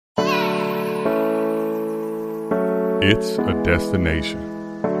It's a destination.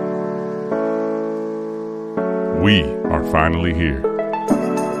 We are finally here.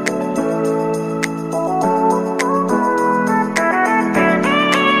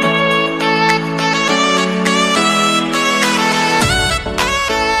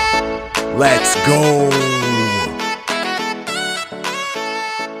 Let's go.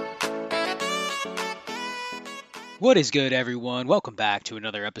 What is good, everyone? Welcome back to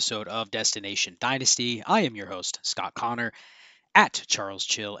another episode of Destination Dynasty. I am your host, Scott Connor, at Charles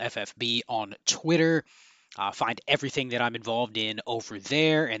Chill FFB on Twitter. Find everything that I'm involved in over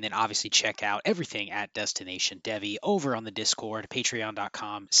there, and then obviously check out everything at Destination Devy over on the Discord,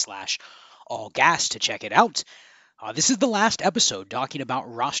 patreon.com/allgas to check it out. This is the last episode talking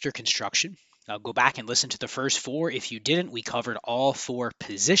about roster construction. Go back and listen to the first four. If you didn't, we covered all four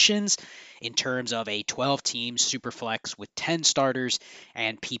positions in terms of a 12-team superflex with 10 starters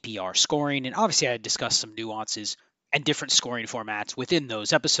and PPR scoring. And obviously, I discussed some nuances and different scoring formats within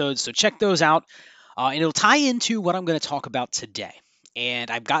those episodes. So check those out. And it'll tie into what I'm going to talk about today. And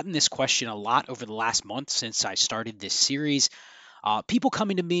I've gotten this question a lot over the last month since I started this series. People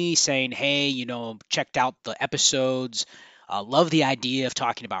coming to me saying, hey, checked out the episodes, love the idea of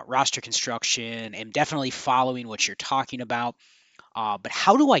talking about roster construction, and definitely following what you're talking about. But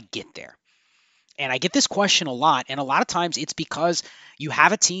how do I get there? And I get this question a lot. And a lot of times it's because you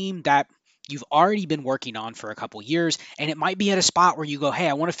have a team that you've already been working on for a couple years, and it might be at a spot where you go, hey,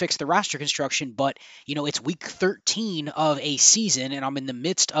 I want to fix the roster construction, but it's week 13 of a season and I'm in the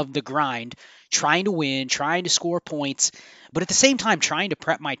midst of the grind, trying to win, trying to score points, but at the same time trying to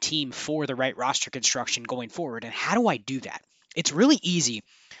prep my team for the right roster construction going forward. And how do I do that? It's really easy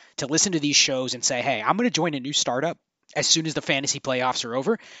to listen to these shows and say, hey, I'm going to join a new startup as soon as the fantasy playoffs are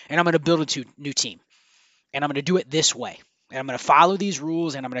over, and I'm going to build a new team, and I'm going to do it this way. And I'm going to follow these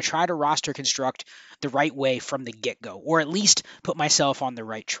rules, and I'm going to try to roster construct the right way from the get-go, or at least put myself on the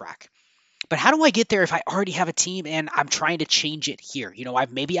right track. But how do I get there if I already have a team and I'm trying to change it here?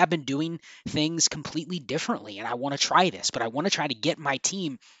 Maybe I've been doing things completely differently, and I want to try this, but I want to try to get my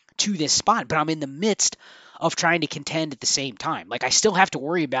team to this spot, but I'm in the midst of trying to contend at the same time. Like, I still have to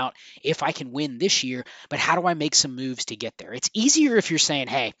worry about if I can win this year, but how do I make some moves to get there? It's easier if you're saying,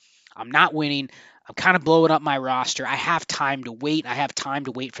 hey, I'm not winning, I'm kind of blowing up my roster. I have time to wait. I have time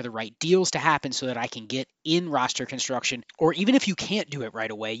to wait for the right deals to happen so that I can get in roster construction. Or even if you can't do it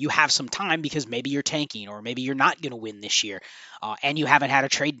right away, you have some time because maybe you're tanking, or maybe you're not going to win this year, and you haven't had a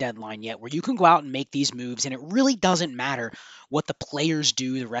trade deadline yet where you can go out and make these moves, and it really doesn't matter what the players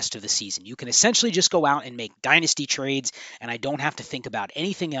do the rest of the season. You can essentially just go out and make dynasty trades, and I don't have to think about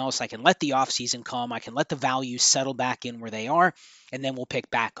anything else. I can let the offseason come. I can let the values settle back in where they are, and then we'll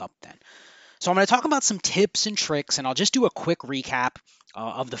pick back up then. So I'm going to talk about some tips and tricks, and I'll just do a quick recap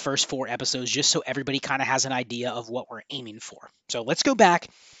of the first four episodes just so everybody kind of has an idea of what we're aiming for. So let's go back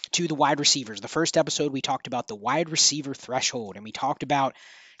to the wide receivers. The first episode, we talked about the wide receiver threshold, and we talked about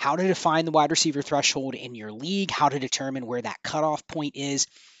how to define the wide receiver threshold in your league, how to determine where that cutoff point is,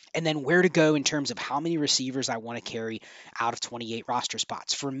 and then where to go in terms of how many receivers I want to carry out of 28 roster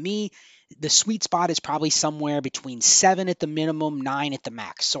spots. For me, the sweet spot is probably somewhere between 7 at the minimum, 9 at the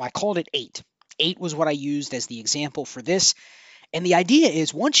max. So I called it 8. 8 was what I used as the example for this. And the idea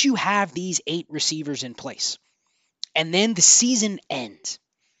is once you have these 8 receivers in place, and then the season ends,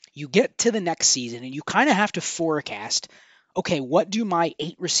 you get to the next season and you kind of have to forecast, okay, what do my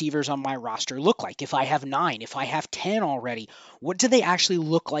 8 receivers on my roster look like? If I have 9, if I have 10 already, what do they actually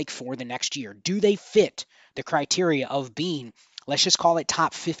look like for the next year? Do they fit the criteria of being, let's just call it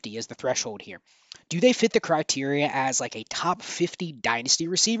top 50 as the threshold here. Do they fit the criteria as like a top 50 dynasty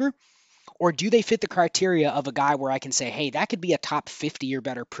receiver? Or do they fit the criteria of a guy where I can say, hey, that could be a top 50 or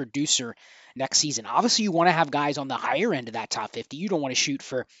better producer next season? Obviously, you want to have guys on the higher end of that top 50. You don't want to shoot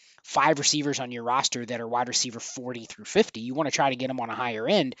for 5 receivers on your roster that are wide receiver 40 through 50. You want to try to get them on a higher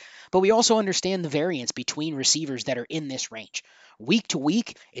end. But we also understand the variance between receivers that are in this range. Week to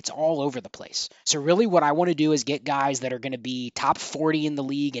week, it's all over the place. So really what I want to do is get guys that are going to be top 40 in the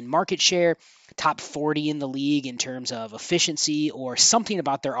league in market share, top 40 in the league in terms of efficiency, or something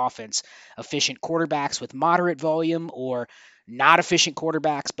about their offense. Efficient quarterbacks with moderate volume, or not efficient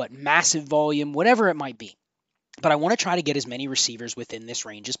quarterbacks but massive volume, whatever it might be. But I want to try to get as many receivers within this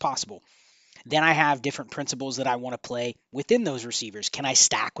range as possible. Then I have different principles that I want to play within those receivers. Can I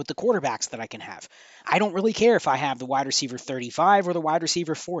stack with the quarterbacks that I can have? I don't really care if I have the wide receiver 35 or the wide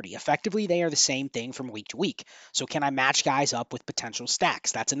receiver 40. Effectively, they are the same thing from week to week. So can I match guys up with potential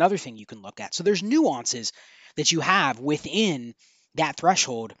stacks? That's another thing you can look at. So there's nuances that you have within that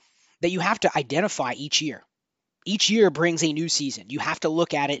threshold that you have to identify each year. Each year brings a new season. You have to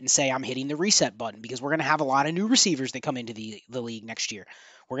look at it and say, I'm hitting the reset button because we're going to have a lot of new receivers that come into the league next year.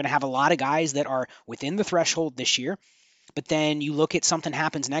 We're going to have a lot of guys that are within the threshold this year. But then you look at something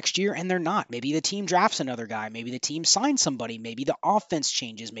happens next year and they're not. Maybe the team drafts another guy. Maybe the team signs somebody. Maybe the offense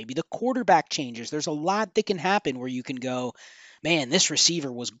changes. Maybe the quarterback changes. There's a lot that can happen where you can go, man, this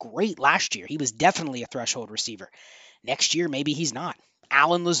receiver was great last year. He was definitely a threshold receiver. Next year, maybe he's not.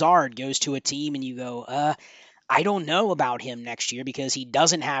 Alan Lazard goes to a team and you go, I don't know about him next year because he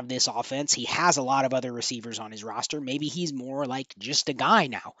doesn't have this offense. He has a lot of other receivers on his roster. Maybe he's more like just a guy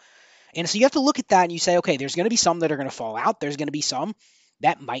now. And so you have to look at that and you say, okay, there's going to be some that are going to fall out. There's going to be some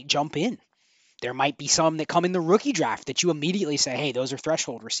that might jump in. There might be some that come in the rookie draft that you immediately say, hey, those are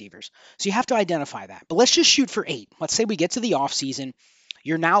threshold receivers. So you have to identify that. But let's just shoot for 8. Let's say we get to the offseason.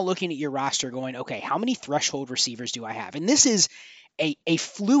 You're now looking at your roster going, okay, how many threshold receivers do I have? And this is a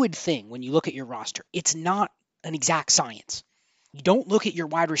fluid thing when you look at your roster. It's not an exact science. You don't look at your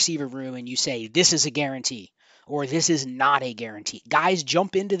wide receiver room and you say, this is a guarantee or this is not a guarantee. Guys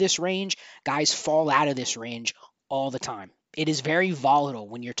jump into this range, guys fall out of this range all the time. It is very volatile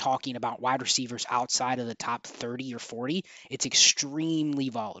when you're talking about wide receivers outside of the top 30 or 40. It's extremely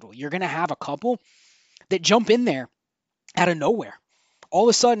volatile. You're going to have a couple that jump in there out of nowhere. All of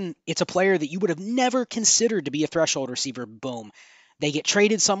a sudden, it's a player that you would have never considered to be a threshold receiver. Boom. They get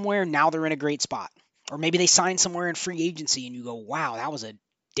traded somewhere. Now they're in a great spot. Or maybe they sign somewhere in free agency and you go, wow, that was a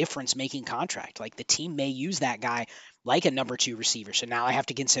difference-making contract. Like the team may use that guy like a number 2 receiver. So now I have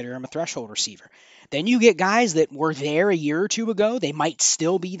to consider him a threshold receiver. Then you get guys that were there a year or two ago. They might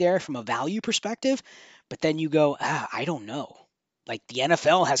still be there from a value perspective. But then you go, I don't know. Like the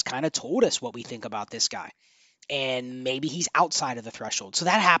NFL has kind of told us what we think about this guy. And maybe he's outside of the threshold. So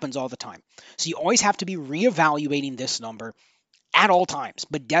that happens all the time. So you always have to be reevaluating this number at all times.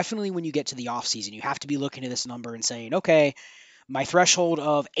 But definitely when you get to the offseason, you have to be looking at this number and saying, okay, my threshold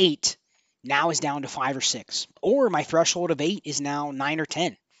of 8 now is down to 5 or 6. Or my threshold of 8 is now 9 or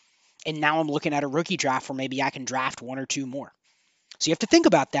 10. And now I'm looking at a rookie draft where maybe I can draft 1 or 2 more. So you have to think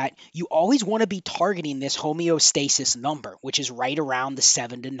about that. You always want to be targeting this homeostasis number, which is right around the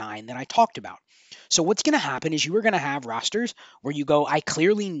 7 to 9 that I talked about. So what's going to happen is you are going to have rosters where you go, I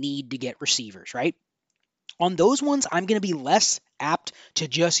clearly need to get receivers, right? On those ones, I'm going to be less apt to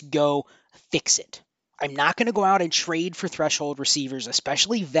just go fix it. I'm not going to go out and trade for threshold receivers,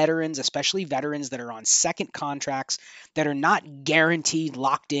 especially veterans that are on second contracts that are not guaranteed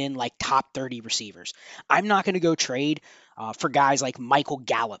locked in like top 30 receivers. I'm not going to go trade for guys like Michael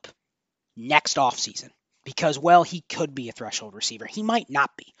Gallup next offseason because, well, he could be a threshold receiver. He might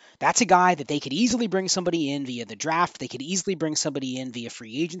not be. That's a guy that they could easily bring somebody in via the draft. They could easily bring somebody in via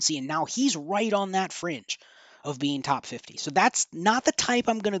free agency, and now he's right on that fringe of being top 50. So that's not the type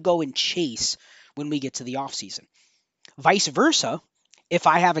I'm going to go and chase when we get to the offseason. Vice versa, if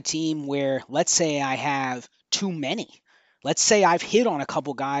I have a team where, let's say I have too many. Let's say I've hit on a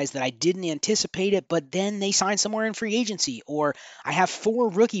couple guys that I didn't anticipate it, but then they sign somewhere in free agency. Or I have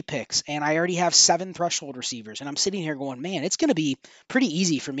 4 rookie picks and I already have 7 threshold receivers. And I'm sitting here going, man, it's going to be pretty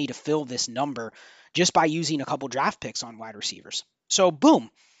easy for me to fill this number just by using a couple draft picks on wide receivers. So boom,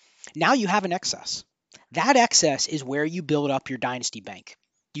 now you have an excess. That excess is where you build up your dynasty bank.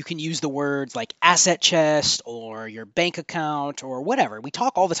 You can use the words like asset chest or your bank account or whatever. We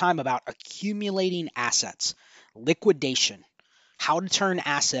talk all the time about accumulating assets, liquidation, how to turn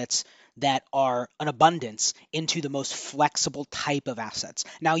assets that are an abundance into the most flexible type of assets.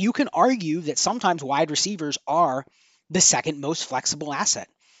 Now, you can argue that sometimes wide receivers are the second most flexible asset,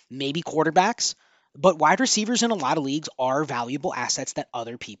 maybe quarterbacks, but wide receivers in a lot of leagues are valuable assets that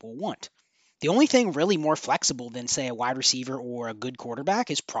other people want. The only thing really more flexible than, say, a wide receiver or a good quarterback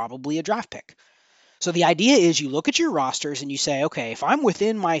is probably a draft pick. So the idea is you look at your rosters and you say, okay, if I'm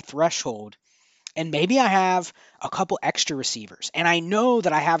within my threshold and maybe I have a couple extra receivers and I know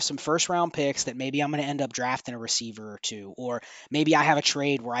that I have some first round picks that maybe I'm going to end up drafting a receiver or 2, or maybe I have a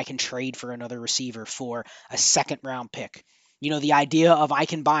trade where I can trade for another receiver for a second round pick. You know, the idea of I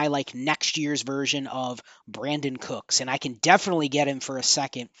can buy like next year's version of Brandon Cooks and I can definitely get him for a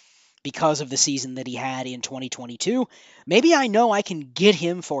second because of the season that he had in 2022, maybe I know I can get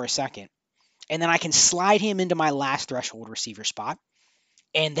him for a second. And then I can slide him into my last threshold receiver spot.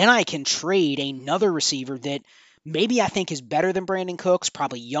 And then I can trade another receiver that maybe I think is better than Brandon Cooks,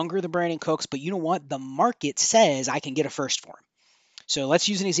 probably younger than Brandon Cooks. But you know what? The market says I can get a first for him. So let's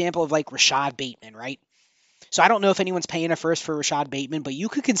use an example of like Rashad Bateman, right? So I don't know if anyone's paying a first for Rashad Bateman, but you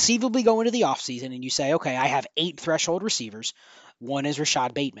could conceivably go into the offseason and you say, okay, I have 8 threshold receivers. One is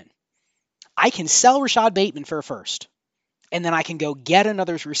Rashad Bateman. I can sell Rashad Bateman for a first. and then I can go get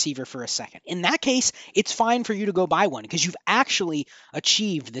another receiver for a second. In that case, it's fine for you to go buy one because you've actually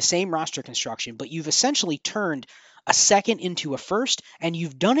achieved the same roster construction, but you've essentially turned a second into a first, and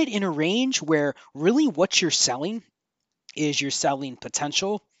you've done it in a range where really what you're selling is you're selling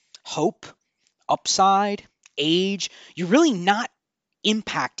potential, hope, upside, age. You're really not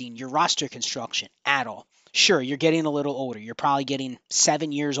impacting your roster construction at all. Sure, you're getting a little older. You're probably getting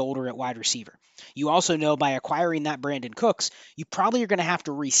 7 years older at wide receiver. You also know by acquiring that Brandon Cooks, you probably are going to have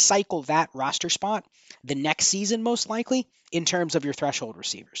to recycle that roster spot the next season, most likely, in terms of your threshold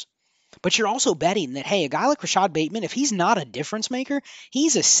receivers. But you're also betting that, hey, a guy like Rashad Bateman, if he's not a difference maker,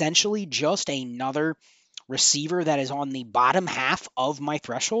 he's essentially just another receiver that is on the bottom half of my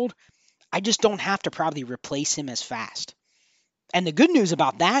threshold. I just don't have to probably replace him as fast. And the good news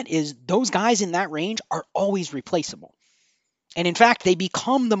about that is those guys in that range are always replaceable. And in fact, they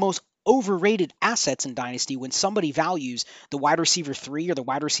become the most overrated assets in Dynasty when somebody values the wide receiver 3 or the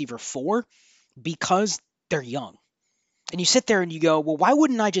wide receiver 4 because they're young. And you sit there and you go, well, why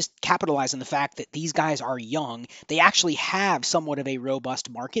wouldn't I just capitalize on the fact that these guys are young? They actually have somewhat of a robust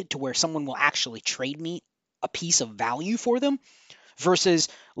market to where someone will actually trade me a piece of value for them versus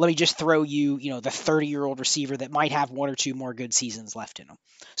let me just throw you, the 30-year-old receiver that might have one or two more good seasons left in them.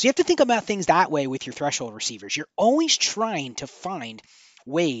 So you have to think about things that way with your threshold receivers. You're always trying to find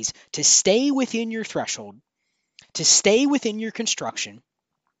ways to stay within your threshold, to stay within your construction,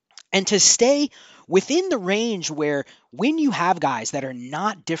 and to stay within the range where when you have guys that are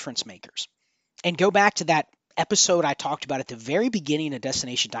not difference makers, and go back to that episode I talked about at the very beginning of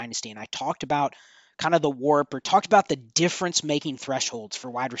Destination Dynasty, and I talked about kind of the warp or talked about the difference making thresholds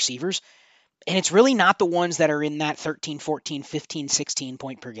for wide receivers. And it's really not the ones that are in that 13, 14, 15, 16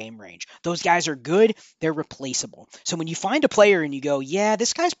 point per game range. Those guys are good. They're replaceable. So when you find a player and you go, yeah,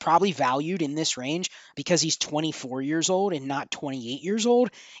 this guy's probably valued in this range because he's 24 years old and not 28 years old,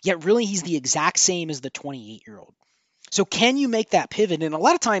 yet really he's the exact same as the 28-year-old. So can you make that pivot? And a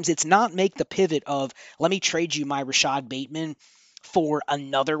lot of times it's not make the pivot of, let me trade you my Rashad Bateman for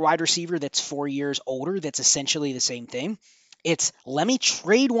another wide receiver that's 4 years older that's essentially the same thing. It's let me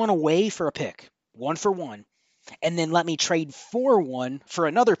trade one away for a pick, 1 for 1, and then let me trade for one for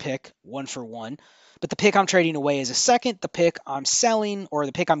another pick, 1 for 1. But the pick I'm trading away is a second. The pick I'm selling or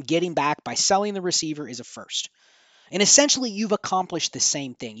the pick I'm getting back by selling the receiver is a first. And essentially, you've accomplished the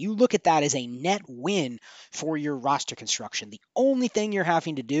same thing. You look at that as a net win for your roster construction. The only thing you're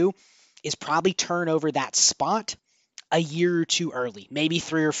having to do is probably turn over that spot a year or two early, maybe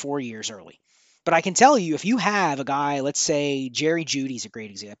 3 or 4 years early. But I can tell you, if you have a guy, let's say Jerry Jeudy is a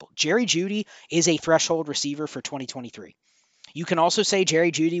great example. Jerry Jeudy is a threshold receiver for 2023. You can also say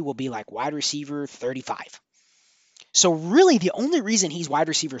Jerry Jeudy will be like wide receiver 35. So really the only reason he's wide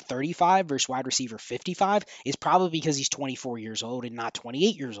receiver 35 versus wide receiver 55 is probably because he's 24 years old and not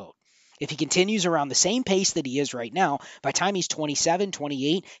 28 years old. If he continues around the same pace that he is right now, by the time he's 27,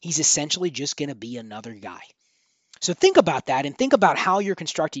 28, he's essentially just going to be another guy. So think about that and think about how you're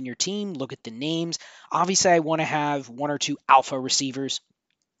constructing your team. Look at the names. Obviously, I want to have 1 or 2 alpha receivers.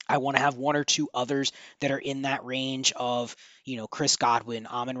 I want to have 1 or 2 others that are in that range of, Chris Godwin,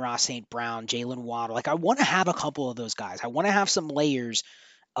 Amon-Ra St. Brown, Jalen Waddle. I want to have a couple of those guys. I want to have some layers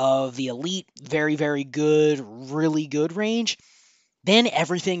of the elite, very, very good, really good range. Then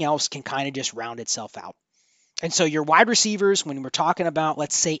everything else can kind of just round itself out. And so your wide receivers, when we're talking about,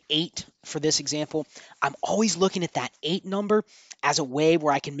 let's say 8 for this example, I'm always looking at that 8 number as a way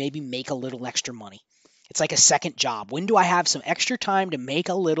where I can maybe make a little extra money. It's like a second job. When do I have some extra time to make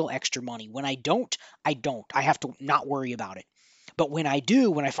a little extra money? When I don't, I don't. I have to not worry about it. But when I do,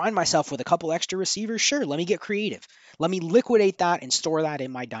 when I find myself with a couple extra receivers, sure, let me get creative. Let me liquidate that and store that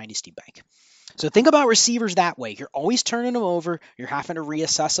in my dynasty bank. So think about receivers that way. You're always turning them over. You're having to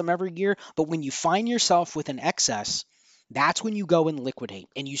reassess them every year. But when you find yourself with an excess, that's when you go and liquidate.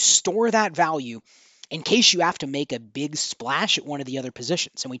 And you store that value in case you have to make a big splash at one of the other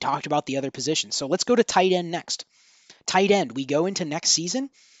positions. And we talked about the other positions. So let's go to tight end next. Tight end, we go into next season,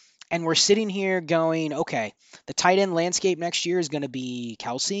 and we're sitting here going, okay, the tight end landscape next year is going to be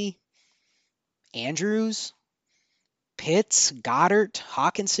Kelsey, Andrews, Pitts, Goddard,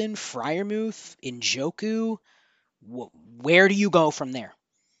 Hawkinson, Freiermuth, Njoku. Where do you go from there?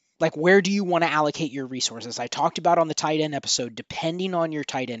 Where do you want to allocate your resources? I talked about on the tight end episode, depending on your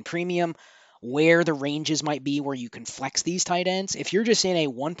tight end premium, where the ranges might be where you can flex these tight ends. If you're just in a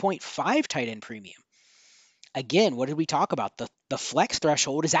 1.5 tight end premium, again, what did we talk about? The flex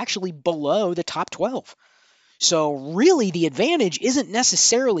threshold is actually below the top 12. So really the advantage isn't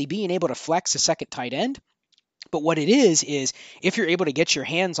necessarily being able to flex a second tight end, But what it is if you're able to get your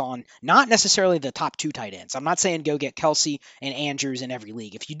hands on not necessarily the top 2 tight ends. I'm not saying go get Kelsey and Andrews in every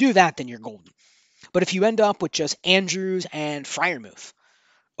league. If you do that, then you're golden. But if you end up with just Andrews and Freiermuth,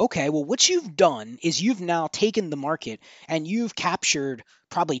 okay, well, what you've done is you've now taken the market and you've captured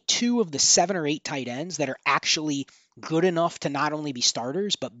probably 2 of the 7 or 8 tight ends that are actually good enough to not only be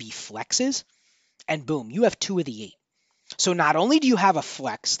starters, but be flexes. And boom, you have 2 of the 8. So not only do you have a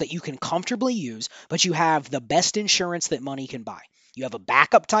flex that you can comfortably use, but you have the best insurance that money can buy. You have a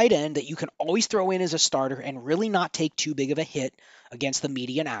backup tight end that you can always throw in as a starter and really not take too big of a hit against the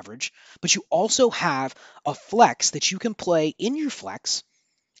median average. But you also have a flex that you can play in your flex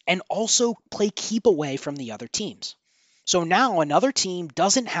and also play keep away from the other teams. So now another team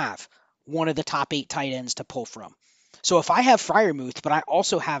doesn't have one of the top 8 tight ends to pull from. So if I have Freiermuth, but I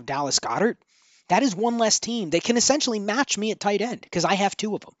also have Dallas Goedert, that is one less team that can essentially match me at tight end because I have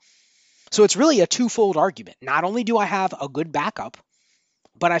 2 of them. So it's really a twofold argument. Not only do I have a good backup,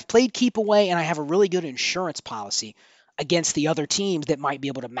 but I've played keep away and I have a really good insurance policy against the other teams that might be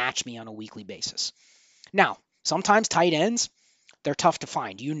able to match me on a weekly basis. Now, sometimes tight ends, they're tough to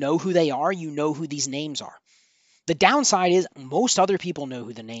find. You know who they are. You know who these names are. The downside is most other people know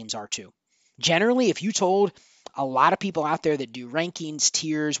who the names are too. Generally, if you told a lot of people out there that do rankings,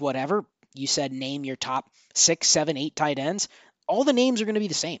 tiers, whatever, you said name your top 6, 7, 8 tight ends, all the names are going to be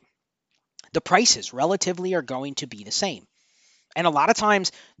the same. The prices relatively are going to be the same. And a lot of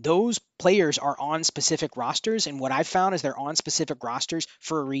times those players are on specific rosters. And what I've found is they're on specific rosters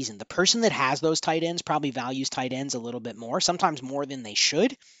for a reason. The person that has those tight ends probably values tight ends a little bit more, sometimes more than they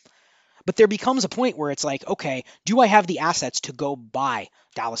should. But there becomes a point where it's like, okay, do I have the assets to go buy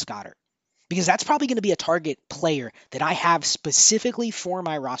Dallas Goedert? Because that's probably going to be a target player that I have specifically for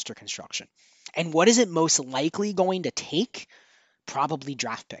my roster construction. And what is it most likely going to take? Probably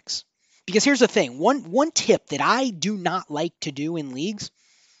draft picks. Because here's the thing, one tip that I do not like to do in leagues,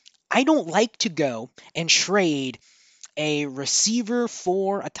 I don't like to go and trade a receiver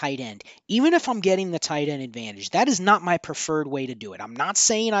for a tight end, even if I'm getting the tight end advantage. That is not my preferred way to do it. I'm not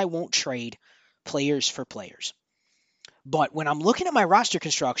saying I won't trade players for players. But when I'm looking at my roster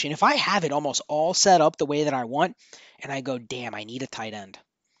construction, if I have it almost all set up the way that I want, and I go, damn, I need a tight end.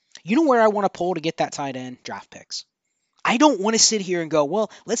 You know where I want to pull to get that tight end? Draft picks. I don't want to sit here and go,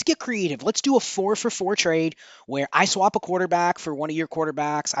 well, let's get creative. Let's do a 4-for-4 trade where I swap a quarterback for one of your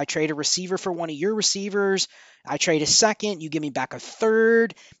quarterbacks. I trade a receiver for one of your receivers. I trade a second. You give me back a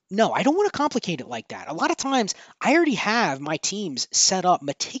third. No, I don't want to complicate it like that. A lot of times I already have my teams set up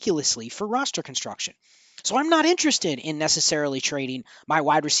meticulously for roster construction. So I'm not interested in necessarily trading my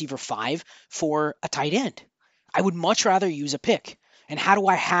wide receiver 5 for a tight end. I would much rather use a pick. And how do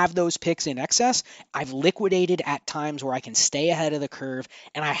I have those picks in excess? I've liquidated at times where I can stay ahead of the curve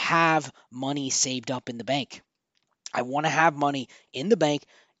and I have money saved up in the bank. I want to have money in the bank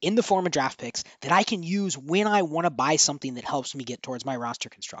in the form of draft picks that I can use when I want to buy something that helps me get towards my roster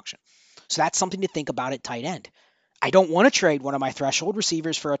construction. So that's something to think about at tight end. I don't want to trade one of my threshold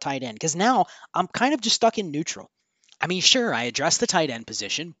receivers for a tight end because now I'm kind of just stuck in neutral. I mean, sure, I addressed the tight end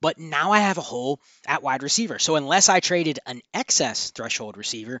position, but now I have a hole at wide receiver. So unless I traded an excess threshold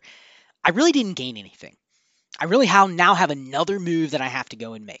receiver, I really didn't gain anything. I really now have another move that I have to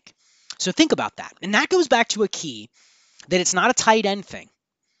go and make. So think about that. And that goes back to a key that it's not a tight end thing,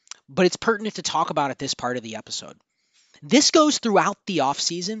 but it's pertinent to talk about at this part of the episode. This goes throughout the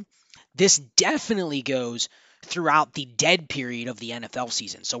offseason. This definitely goes throughout the dead period of the NFL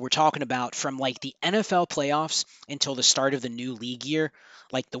season. So we're talking about from like the NFL playoffs until the start of the new league year,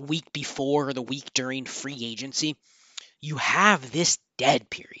 like the week before or the week during free agency. You have this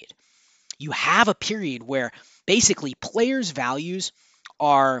dead period. You have a period where basically players' values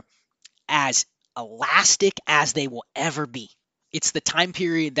are as elastic as they will ever be. It's the time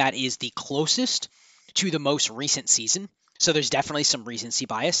period that is the closest to the most recent season. So there's definitely some recency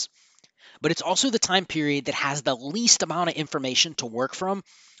bias. But it's also the time period that has the least amount of information to work from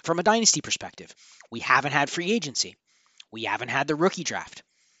a dynasty perspective. We haven't had free agency. We haven't had the rookie draft.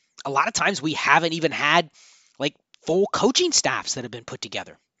 A lot of times we haven't even had like full coaching staffs that have been put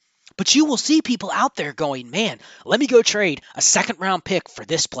together. But you will see people out there going, man, let me go trade a second round pick for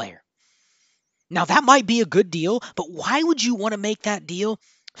this player. Now that might be a good deal, but why would you want to make that deal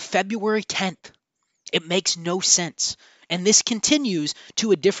February 10th? It makes no sense. And this continues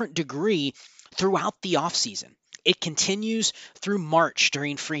to a different degree throughout the offseason. It continues through March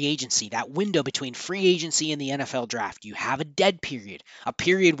during free agency, that window between free agency and the NFL draft. You have a dead period, a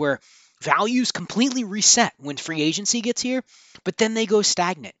period where Values completely reset when free agency gets here, but then they go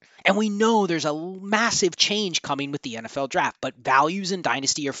stagnant. And we know there's a massive change coming with the NFL draft, but values in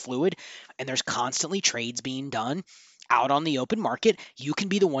Dynasty are fluid, and there's constantly trades being done out on the open market. You can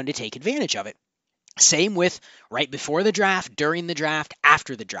be the one to take advantage of it. Same with right before the draft, during the draft,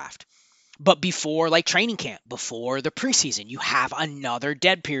 after the draft. But before, like training camp, before the preseason, you have another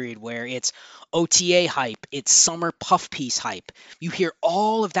dead period where it's OTA hype, it's summer puff piece hype. You hear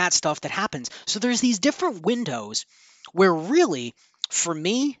all of that stuff that happens. So there's these different windows where really, for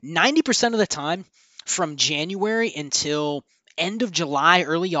me, 90% of the time, from January until end of July,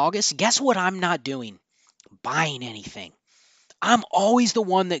 early August, guess what I'm not doing? Buying anything. I'm always the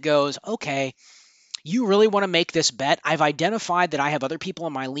one that goes, okay, you really want to make this bet. I've identified that I have other people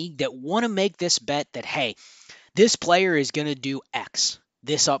in my league that want to make this bet that, hey, this player is going to do X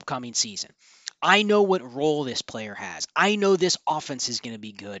this upcoming season. I know what role this player has. I know this offense is going to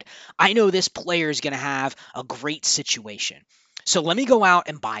be good. I know this player is going to have a great situation. So let me go out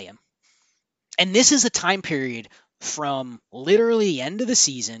and buy him. And this is a time period from literally the end of the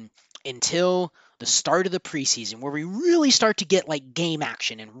season until the start of the preseason where we really start to get like game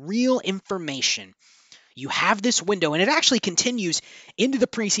action and real information. You have this window, and it actually continues into the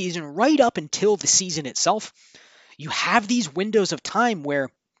preseason right up until the season itself. You have these windows of time where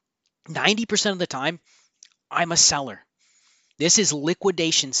 90% of the time, I'm a seller. This is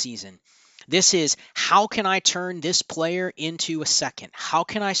liquidation season. This is how can I turn this player into a second? How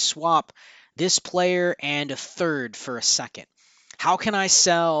can I swap this player and a third for a second? How can I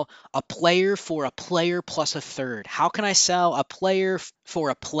sell a player for a player plus a third? How can I sell a player for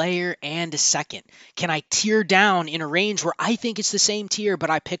a player and a second? Can I tier down in a range where I think it's the same tier,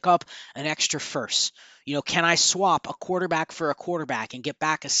 but I pick up an extra first? Can I swap a quarterback for a quarterback and get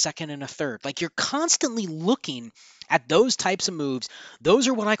back a second and a third? Like, you're constantly looking at those types of moves. Those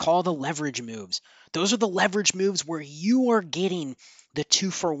are what I call the leverage moves. Those are the leverage moves where you are getting the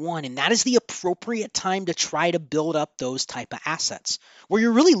 2-for-1, and that is the appropriate time to try to build up those type of assets where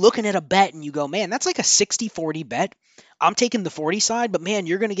you're really looking at a bet and you go, man, that's like a 60-40 bet. I'm taking the 40 side, but man,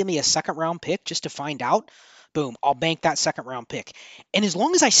 you're going to give me a second round pick just to find out. Boom, I'll bank that second round pick. And as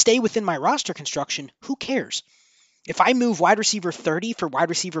long as I stay within my roster construction, who cares? If I move wide receiver 30 for wide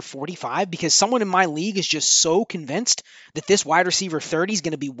receiver 45 because someone in my league is just so convinced that this wide receiver 30 is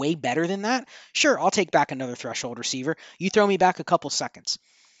going to be way better than that, sure, I'll take back another threshold receiver. You throw me back a couple seconds.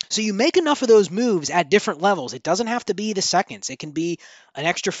 So you make enough of those moves at different levels. It doesn't have to be the seconds. It can be an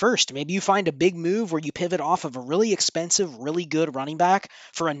extra first. Maybe you find a big move where you pivot off of a really expensive, really good running back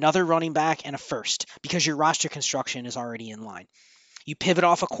for another running back and a first because your roster construction is already in line. You pivot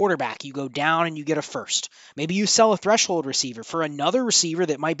off a quarterback, you go down and you get a first. Maybe you sell a threshold receiver for another receiver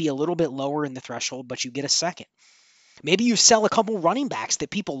that might be a little bit lower in the threshold, but you get a second. Maybe you sell a couple running backs that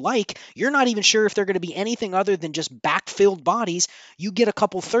people like. You're not even sure if they're going to be anything other than just backfilled bodies. You get a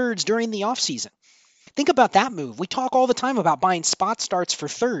couple thirds during the offseason. Think about that move. We talk all the time about buying spot starts for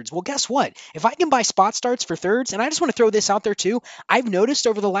thirds. Well, guess what? If I can buy spot starts for thirds, and I just want to throw this out there too, I've noticed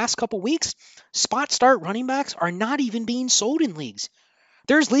over the last couple weeks, spot start running backs are not even being sold in leagues.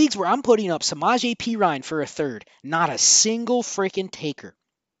 There's leagues where I'm putting up Samaje Perine for a third. Not a single freaking taker.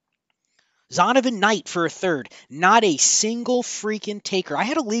 Zonovan Knight for a third. Not a single freaking taker. I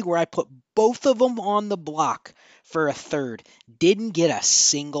had a league where I put both of them on the block for a third. Didn't get a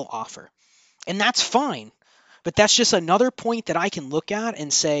single offer. And that's fine. But that's just another point that I can look at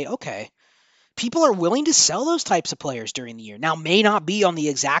and say, okay, people are willing to sell those types of players during the year. Now, may not be on the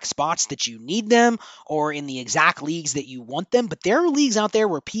exact spots that you need them or in the exact leagues that you want them, but there are leagues out there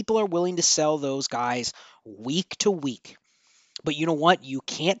where people are willing to sell those guys week to week. But you know what? You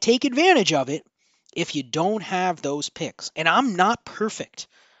can't take advantage of it if you don't have those picks. And I'm not perfect.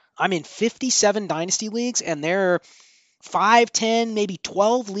 I'm in 57 dynasty leagues, and there are 5, 10, maybe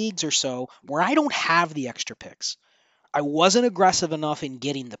 12 leagues or so where I don't have the extra picks. I wasn't aggressive enough in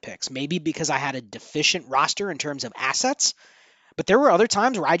getting the picks, maybe because I had a deficient roster in terms of assets, but there were other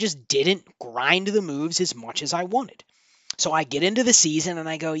times where I just didn't grind the moves as much as I wanted. So I get into the season and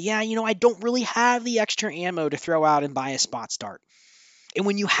I go, yeah, I don't really have the extra ammo to throw out and buy a spot start. And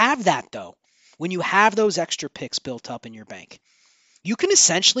when you have that, though, when you have those extra picks built up in your bank, you can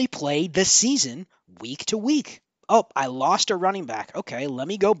essentially play the season week to week. Oh, I lost a running back. Okay, let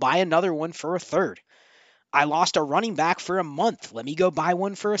me go buy another one for a third. I lost a running back for a month. Let me go buy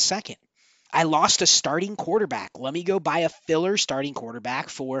one for a second. I lost a starting quarterback. Let me go buy a filler starting quarterback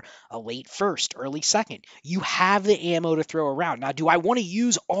for a late first, early second. You have the ammo to throw around. Now, do I want to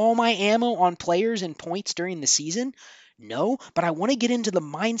use all my ammo on players and points during the season? No, but I want to get into the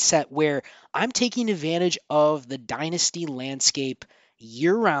mindset where I'm taking advantage of the dynasty landscape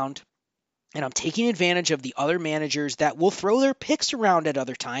year-round. And I'm taking advantage of the other managers that will throw their picks around at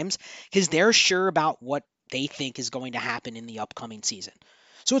other times because they're sure about what they think is going to happen in the upcoming season.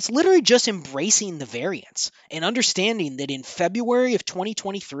 So it's literally just embracing the variance and understanding that in February of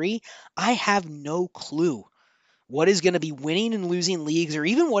 2023, I have no clue what is going to be winning and losing leagues or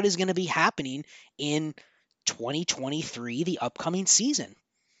even what is going to be happening in 2023, the upcoming season.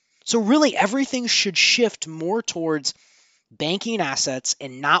 So really everything should shift more towards banking assets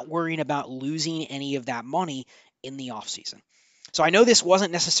and not worrying about losing any of that money in the offseason. So I know this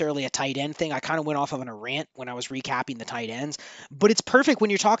wasn't necessarily a tight end thing. I kind of went off on a rant when I was recapping the tight ends, but it's perfect when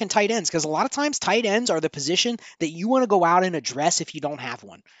you're talking tight ends because a lot of times tight ends are the position that you want to go out and address if you don't have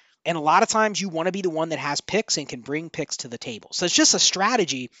one. And a lot of times you want to be the one that has picks and can bring picks to the table. So it's just a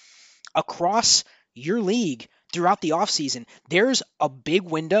strategy across your league throughout the offseason. There's a big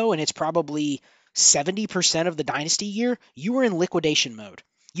window, and it's probably 70% of the dynasty year. You were in liquidation mode.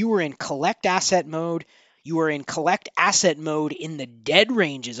 You were in collect asset mode. You are in collect asset mode in the dead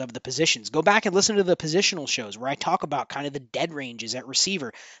ranges of the positions. Go back and listen to the positional shows where I talk about kind of the dead ranges at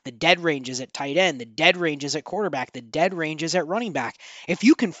receiver, the dead ranges at tight end, the dead ranges at quarterback, the dead ranges at running back. If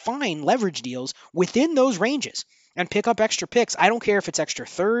you can find leverage deals within those ranges and pick up extra picks, I don't care if it's extra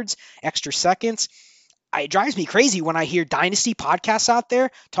thirds, extra seconds. It drives me crazy when I hear dynasty podcasts out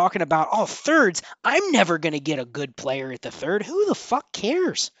there talking about, oh, thirds. I'm never going to get a good player at the third. Who the fuck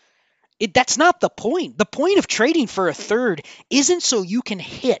cares? That's not the point. The point of trading for a third isn't so you can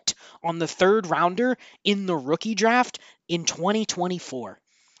hit on the third rounder in the rookie draft in 2024.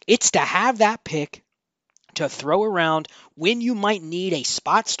 It's to have that pick to throw around when you might need a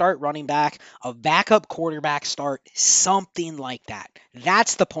spot start running back, a backup quarterback start, something like that.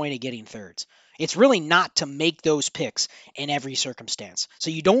 That's the point of getting thirds. It's really not to make those picks in every circumstance. So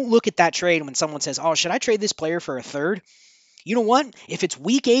you don't look at that trade when someone says, oh, should I trade this player for a third? You know what? If it's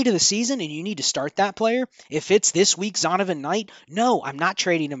week 8 of the season and you need to start that player, if it's this week Zonovan Knight, no, I'm not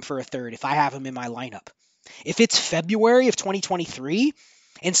trading him for a third if I have him in my lineup. If it's February of 2023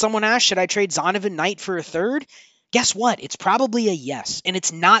 and someone asks, should I trade Zonovan Knight for a third? Guess what? It's probably a yes. And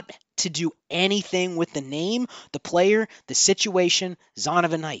it's not to do anything with the name, the player, the situation,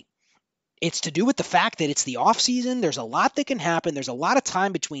 Zonovan Knight. It's to do with the fact that it's the offseason. There's a lot that can happen. There's a lot of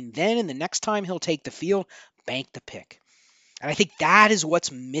time between then and the next time he'll take the field. Bank the pick. And I think that is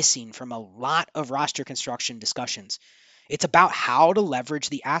what's missing from a lot of roster construction discussions. It's about how to leverage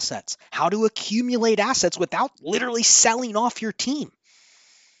the assets, how to accumulate assets without literally selling off your team.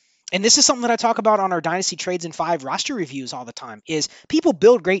 And this is something that I talk about on our Dynasty Trades in 5 roster reviews all the time, is people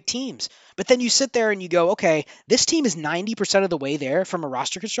build great teams, but then you sit there and you go, okay, this team is 90% of the way there from a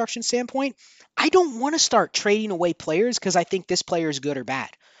roster construction standpoint. I don't want to start trading away players because I think this player is good or bad,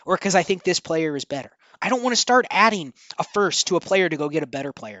 or because I think this player is better. I don't want to start adding a first to a player to go get a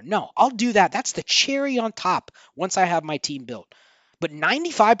better player. No, I'll do that. That's the cherry on top once I have my team built. But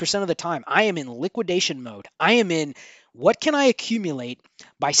 95% of the time, I am in liquidation mode. I am in what can I accumulate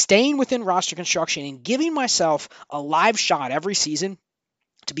by staying within roster construction and giving myself a live shot every season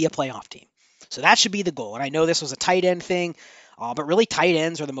to be a playoff team. So that should be the goal. And I know this was a tight end thing, but really tight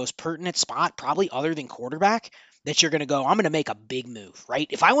ends are the most pertinent spot, probably other than quarterback, that you're going to go, I'm going to make a big move, right?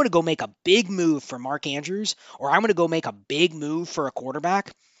 If I want to go make a big move for Mark Andrews, or I'm going to go make a big move for a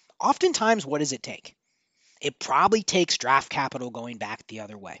quarterback, oftentimes what does it take? It probably takes draft capital going back the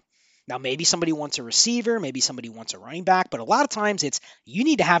other way. Now, maybe somebody wants a receiver, maybe somebody wants a running back, but a lot of times it's you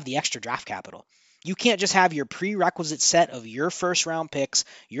need to have the extra draft capital. You can't just have your prerequisite set of your first round picks,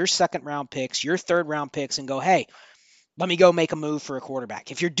 your second round picks, your third round picks, and go, hey, let me go make a move for a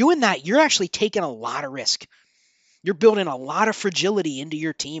quarterback. If you're doing that, you're actually taking a lot of risk. You're building a lot of fragility into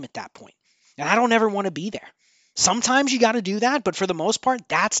your team at that point. And I don't ever want to be there. Sometimes you got to do that, but for the most part,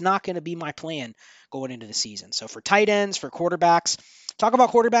 that's not going to be my plan going into the season. So for tight ends, for quarterbacks, talk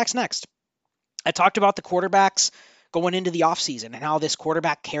about quarterbacks next. I talked about the quarterbacks going into the offseason and how this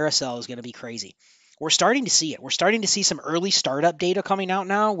quarterback carousel is going to be crazy. We're starting to see it. We're starting to see some early startup data coming out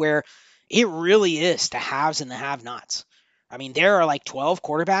now where it really is the haves and the have-nots. I mean, there are like 12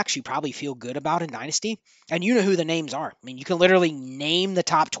 quarterbacks you probably feel good about in Dynasty, and you know who the names are. I mean, you can literally name the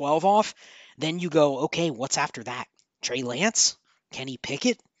top 12 off. Then you go, okay, what's after that? Trey Lance? Kenny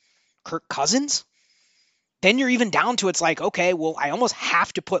Pickett? Kirk Cousins? Then you're even down to it's like, okay, well, I almost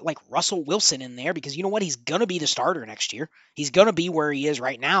have to put like Russell Wilson in there because you know what? He's going to be the starter next year. He's going to be where he is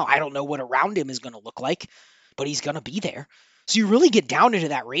right now. I don't know what around him is going to look like, but he's going to be there. So you really get down into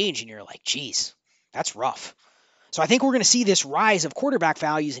that range and you're like, geez, that's rough. So I think we're going to see this rise of quarterback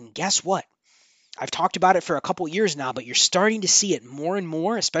values. And guess what? I've talked about it for a couple years now, but you're starting to see it more and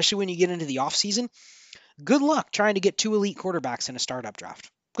more, especially when you get into the offseason. Good luck trying to get 2 elite quarterbacks in a startup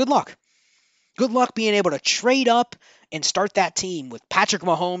draft. Good luck. Good luck being able to trade up and start that team with Patrick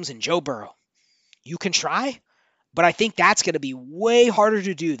Mahomes and Joe Burrow. You can try, but I think that's going to be way harder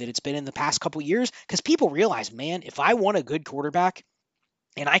to do than it's been in the past couple years because people realize, man, if I want a good quarterback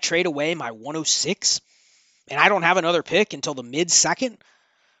and I trade away my 106 and I don't have another pick until the mid second,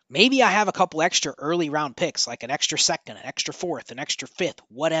 maybe I have a couple extra early round picks, like an extra second, an extra fourth, an extra fifth,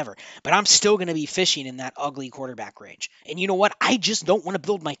 whatever. But I'm still going to be fishing in that ugly quarterback range. And you know what? I just don't want to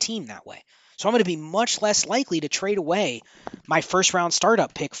build my team that way. So I'm going to be much less likely to trade away my first round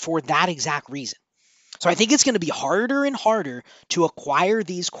startup pick for that exact reason. So I think it's going to be harder and harder to acquire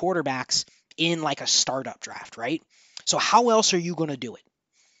these quarterbacks in like a startup draft, right? So how else are you going to do it?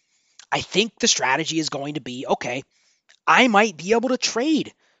 I think the strategy is going to be, okay, I might be able to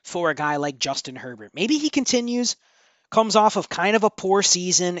trade for a guy like Justin Herbert. Maybe he continues, comes off of kind of a poor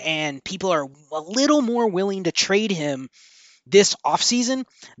season, and people are a little more willing to trade him this offseason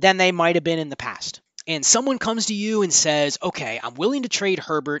than they might have been in the past. And someone comes to you and says, okay, I'm willing to trade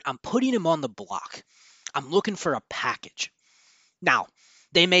Herbert. I'm putting him on the block. I'm looking for a package. Now,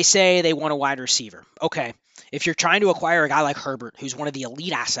 they may say they want a wide receiver. Okay, if you're trying to acquire a guy like Herbert, who's one of the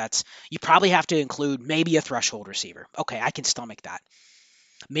elite assets, you probably have to include maybe a threshold receiver. Okay, I can stomach that.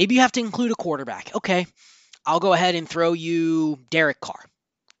 Maybe you have to include a quarterback. Okay, I'll go ahead and throw you Derek Carr.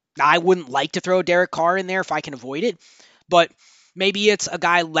 Now, I wouldn't like to throw Derek Carr in there if I can avoid it, but maybe it's a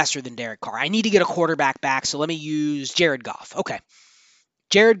guy lesser than Derek Carr. I need to get a quarterback back, so let me use Jared Goff. Okay,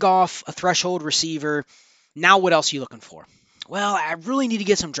 Jared Goff, a threshold receiver. Now what else are you looking for? Well, I really need to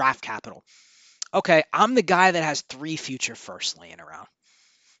get some draft capital. Okay, I'm the guy that has 3 future firsts laying around.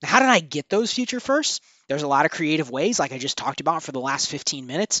 Now, how did I get those future firsts? There's a lot of creative ways, like I just talked about for the last 15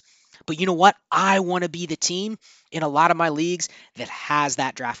 minutes. But you know what? I want to be the team in a lot of my leagues that has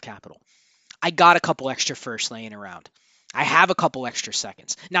that draft capital. I got a couple extra firsts laying around. I have a couple extra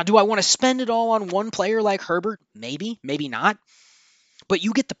seconds. Now, do I want to spend it all on one player like Herbert? Maybe, maybe not. But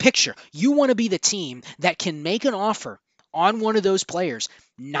you get the picture. You want to be the team that can make an offer on one of those players,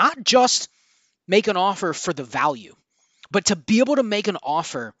 not just make an offer for the value, but to be able to make an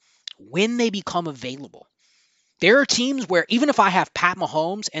offer when they become available. There are teams where even if I have Pat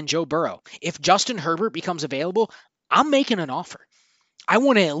Mahomes and Joe Burrow, if Justin Herbert becomes available, I'm making an offer. I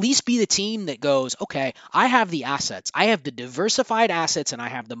want to at least be the team that goes, okay, I have the assets, I have the diversified assets, and I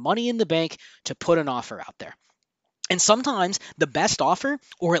have the money in the bank to put an offer out there. And sometimes the best offer,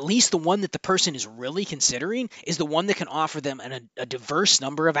 or at least the one that the person is really considering, is the one that can offer them a diverse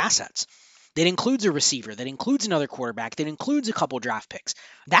number of assets. That includes a receiver, that includes another quarterback, that includes a couple draft picks.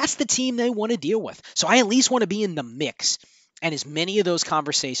 That's the team they want to deal with. So I at least want to be in the mix and as many of those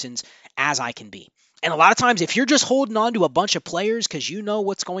conversations as I can be. And a lot of times, if you're just holding on to a bunch of players because you know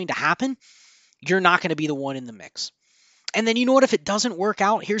what's going to happen, you're not going to be the one in the mix. And then you know what? If it doesn't work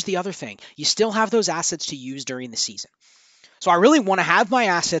out, here's the other thing. You still have those assets to use during the season. So I really want to have my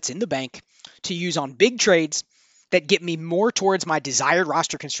assets in the bank to use on big trades that get me more towards my desired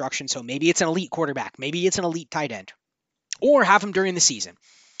roster construction. So maybe it's an elite quarterback, maybe it's an elite tight end, or have them during the season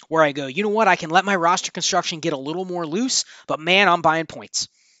where I go, you know what? I can let my roster construction get a little more loose, but man, I'm buying points.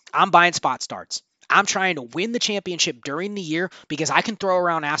 I'm buying spot starts. I'm trying to win the championship during the year because I can throw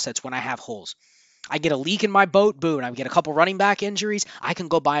around assets when I have holes. I get a leak in my boat, boom, I get a couple running back injuries, I can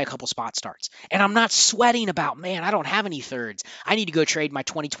go buy a couple spot starts. And I'm not sweating about, man, I don't have any thirds. I need to go trade my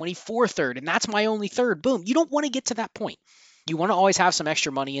 2024 third, and that's my only third. Boom. You don't want to get to that point. You want to always have some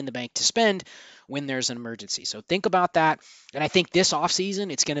extra money in the bank to spend when there's an emergency. So think about that. And I think this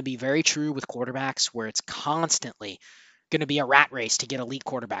offseason, it's going to be very true with quarterbacks where it's constantly going to be a rat race to get elite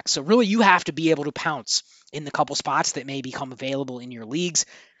quarterbacks. So really, you have to be able to pounce in the couple spots that may become available in your leagues,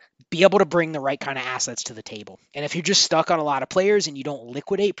 be able to bring the right kind of assets to the table. And if you're just stuck on a lot of players and you don't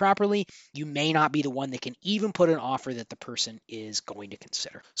liquidate properly, you may not be the one that can even put an offer that the person is going to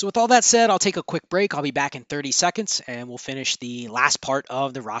consider. So with all that said, I'll take a quick break. I'll be back in 30 seconds and we'll finish the last part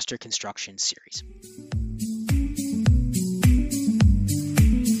of the roster construction series.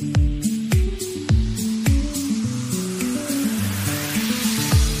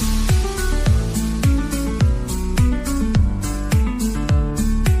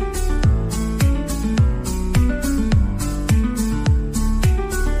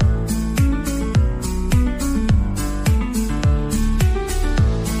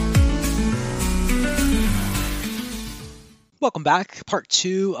 Welcome back. Part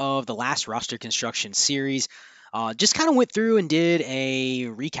 2 of the last roster construction series. Just kind of went through and did a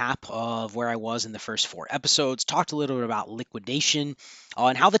recap of where I was in the first 4 episodes. Talked a little bit about liquidation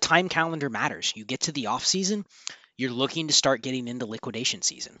and how the time calendar matters. You get to the off season, you're looking to start getting into liquidation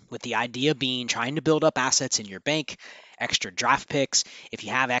season, with the idea being trying to build up assets in your bank, extra draft picks. If you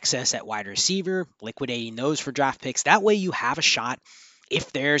have excess at wide receiver, liquidating those for draft picks. That way you have a shot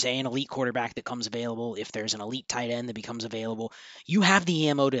if there's an elite quarterback that comes available, if there's an elite tight end that becomes available, you have the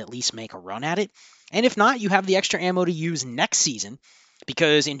ammo to at least make a run at it. And if not, you have the extra ammo to use next season,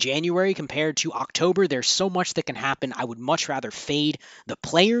 because in January compared to October, there's so much that can happen. I would much rather fade the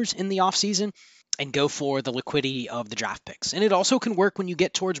players in the offseason and go for the liquidity of the draft picks. And it also can work when you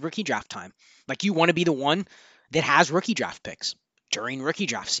get towards rookie draft time. Like, you want to be the one that has rookie draft picks during rookie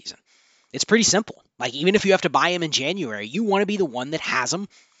draft season. It's pretty simple. Like, even if you have to buy them in January, you want to be the one that has them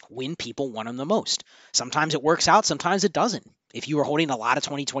when people want them the most. Sometimes it works out, sometimes it doesn't. If you were holding a lot of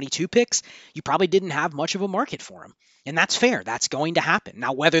 2022 picks, you probably didn't have much of a market for them. And that's fair. That's going to happen.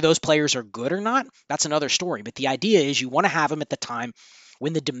 Now, whether those players are good or not, that's another story. But the idea is you want to have them at the time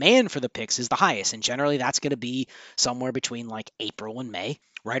when the demand for the picks is the highest. And generally, that's going to be somewhere between like April and May,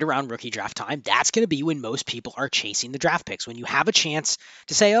 right around rookie draft time. That's going to be when most people are chasing the draft picks. When you have a chance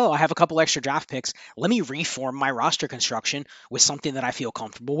to say, oh, I have a couple extra draft picks, let me reform my roster construction with something that I feel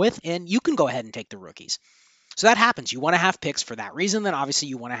comfortable with, and you can go ahead and take the rookies. So that happens. You want to have picks for that reason. Then obviously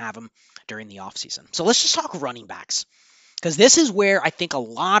you want to have them during the offseason. So let's just talk running backs, because this is where I think a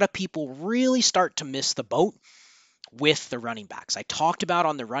lot of people really start to miss the boat with the running backs. I talked about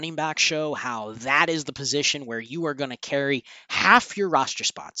on the running back show how that is the position where you are going to carry half your roster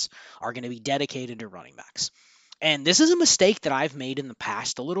spots are going to be dedicated to running backs. And this is a mistake that I've made in the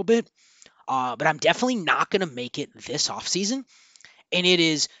past a little bit, but I'm definitely not going to make it this offseason. And it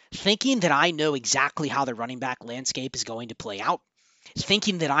is thinking that I know exactly how the running back landscape is going to play out,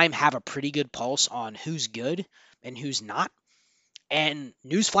 thinking that I have a pretty good pulse on who's good and who's not. And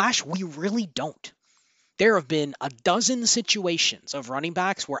newsflash, we really don't. There have been a dozen situations of running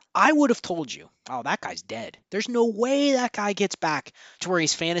backs where I would have told you, oh, that guy's dead. There's no way that guy gets back to where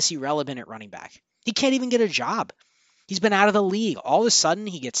he's fantasy relevant at running back. He can't even get a job. He's been out of the league. All of a sudden,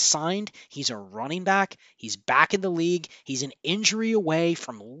 he gets signed. He's a running back. He's back in the league. He's an injury away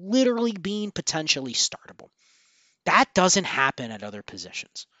from literally being potentially startable. That doesn't happen at other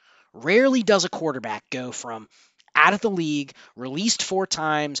positions. Rarely does a quarterback go from out of the league, released 4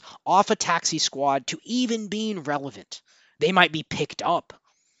 times, off a taxi squad, to even being relevant. They might be picked up,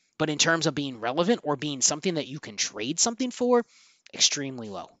 but in terms of being relevant or being something that you can trade something for, extremely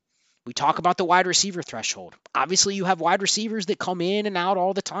low. We talk about the wide receiver threshold. Obviously, you have wide receivers that come in and out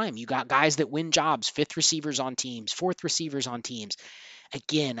all the time. You got guys that win jobs, 5th receivers on teams, 4th receivers on teams.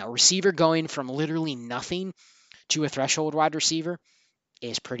 Again, a receiver going from literally nothing to a threshold wide receiver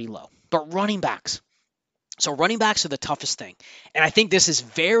is pretty low. But running backs. So running backs are the toughest thing. And I think this is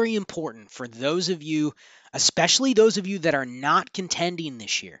very important for those of you, especially those of you that are not contending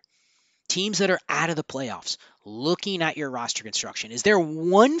this year. Teams that are out of the playoffs, looking at your roster construction. Is there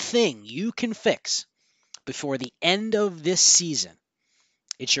one thing you can fix before the end of this season?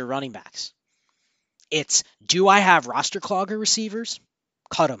 It's your running backs. It's, do I have roster clogger receivers?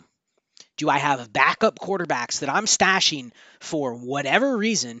 Cut them. Do I have backup quarterbacks that I'm stashing for whatever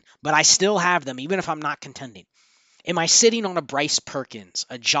reason, but I still have them even if I'm not contending? Am I sitting on a Bryce Perkins,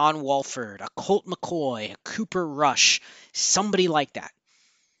 a John Wolford, a Colt McCoy, a Cooper Rush, somebody like that?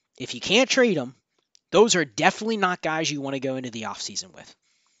 If you can't trade them, those are definitely not guys you want to go into the offseason with.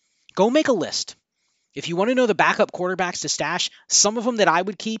 Go make a list. If you want to know the backup quarterbacks to stash, some of them that I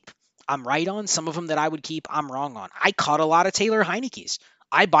would keep, I'm right on. Some of them that I would keep, I'm wrong on. I caught a lot of Taylor Heineke's.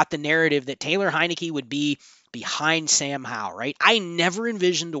 I bought the narrative that Taylor Heinicke would be behind Sam Howell, right? I never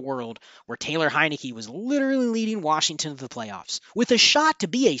envisioned a world where Taylor Heinicke was literally leading Washington to the playoffs with a shot to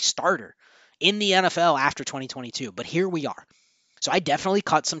be a starter in the NFL after 2022. But here we are. So I definitely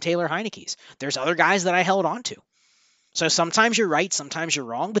cut some Taylor Heineke's. There's other guys that I held on to. So sometimes you're right, sometimes you're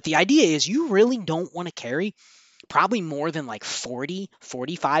wrong. But the idea is you really don't want to carry probably more than like 40,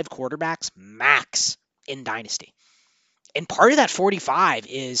 45 quarterbacks max in Dynasty. And part of that 45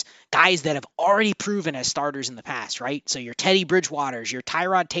 is guys that have already proven as starters in the past, right? So your Teddy Bridgewaters, your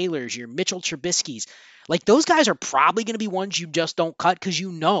Tyrod Taylors, your Mitchell Trubisky's, like those guys are probably going to be ones you just don't cut because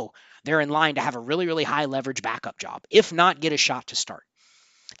you know they're in line to have a really, really high leverage backup job. If not, get a shot to start.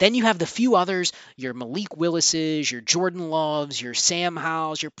 Then you have the few others, your Malik Willis's, your Jordan Loves, your Sam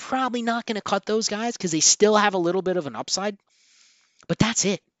Howells. You're probably not going to cut those guys because they still have a little bit of an upside. But that's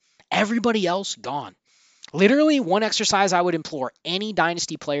it. Everybody else gone. Literally, one exercise I would implore any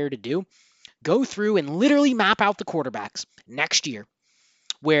Dynasty player to do, go through and literally map out the quarterbacks next year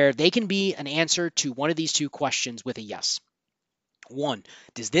where they can be an answer to one of these 2 questions with a yes. 1,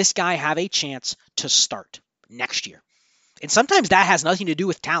 does this guy have a chance to start next year? And sometimes that has nothing to do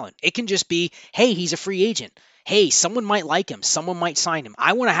with talent. It can just be, hey, he's a free agent. Hey, someone might like him. Someone might sign him.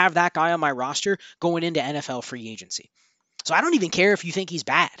 I want to have that guy on my roster going into NFL free agency. So I don't even care if you think he's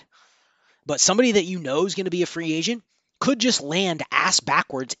bad. But somebody that you know is going to be a free agent could just land ass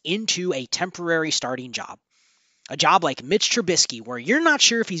backwards into a temporary starting job. A job like Mitch Trubisky, where you're not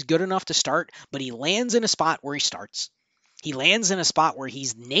sure if he's good enough to start, but he lands in a spot where he starts. He lands in a spot where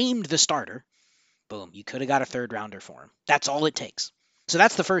he's named the starter. Boom, you could have got a third rounder for him. That's all it takes. So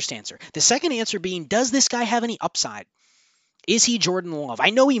that's the first answer. The second answer being, does this guy have any upside? Is he Jordan Love?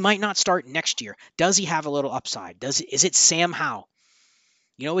 I know he might not start next year. Does he have a little upside? Is it Sam Howell?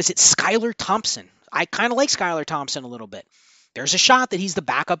 Is it Skylar Thompson? I kind of like Skylar Thompson a little bit. There's a shot that he's the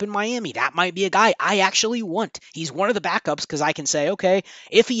backup in Miami. That might be a guy I actually want. He's one of the backups because I can say, okay,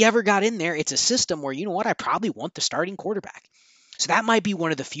 if he ever got in there, it's a system where, I probably want the starting quarterback. So that might be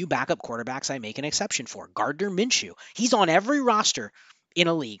one of the few backup quarterbacks I make an exception for. Gardner Minshew. He's on every roster in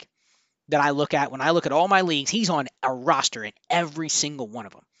a league that I look at. When I look at all my leagues, he's on a roster in every single one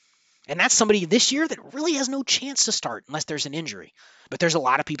of them. And that's somebody this year that really has no chance to start unless there's an injury. But there's a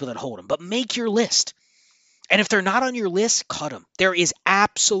lot of people that hold him. But make your list. And if they're not on your list, cut them. There is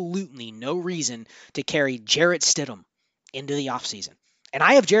absolutely no reason to carry Jarrett Stidham into the offseason. And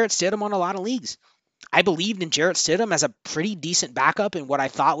I have Jarrett Stidham on a lot of leagues. I believed in Jarrett Stidham as a pretty decent backup in what I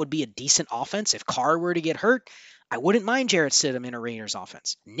thought would be a decent offense. If Carr were to get hurt, I wouldn't mind Jarrett Stidham in a Raiders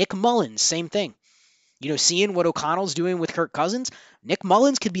offense. Nick Mullins, same thing. Seeing what O'Connell's doing with Kirk Cousins, Nick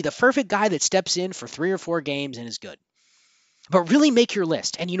Mullins could be the perfect guy that steps in for 3 or 4 games and is good. But really make your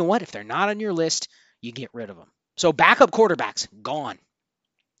list. And you know what? If they're not on your list, you get rid of them. So backup quarterbacks, gone.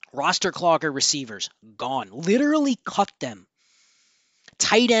 Roster clogger receivers, gone. Literally cut them.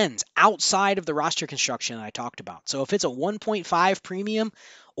 Tight ends outside of the roster construction that I talked about. So if it's a 1.5 premium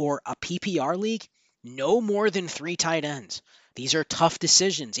or a PPR league, no more than 3 tight ends. These are tough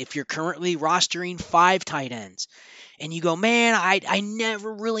decisions. If you're currently rostering 5 tight ends and you go, man, I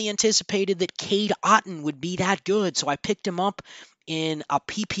never really anticipated that Cade Otton would be that good. So I picked him up in a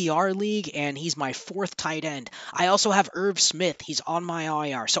PPR league and he's my 4th tight end. I also have Irv Smith. He's on my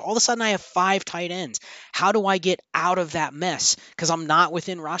IR. So all of a sudden I have 5 tight ends. How do I get out of that mess? Because I'm not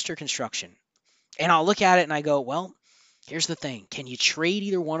within roster construction. And I'll look at it and I go, well, here's the thing. Can you trade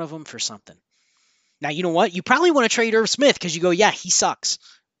either one of them for something? Now, you know what? You probably want to trade Irv Smith because you go, yeah, he sucks.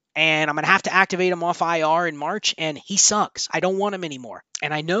 And I'm going to have to activate him off IR in March, and he sucks. I don't want him anymore.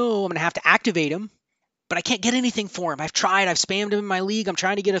 And I know I'm going to have to activate him, but I can't get anything for him. I've tried. I've spammed him in my league. I'm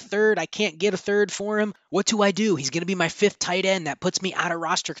trying to get a third. I can't get a third for him. What do I do? He's going to be my 5th tight end. That puts me out of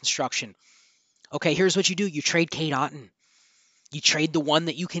roster construction. Okay, here's what you do. You trade Cade Otton. You trade the one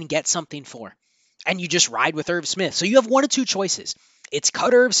that you can get something for, and you just ride with Irv Smith. So you have 1 of 2 choices. It's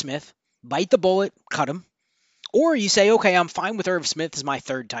cut Irv Smith. Bite the bullet, cut him. Or you say, okay, I'm fine with Irv Smith as my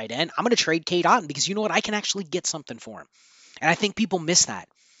 3rd tight end. I'm going to trade Cade Otton because you know what? I can actually get something for him. And I think people miss that.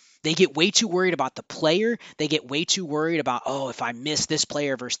 They get way too worried about the player. They get way too worried about, if I miss this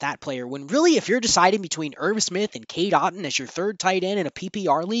player versus that player. When really, if you're deciding between Irv Smith and Cade Otton as your 3rd tight end in a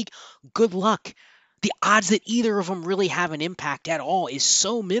PPR league, good luck. The odds that either of them really have an impact at all is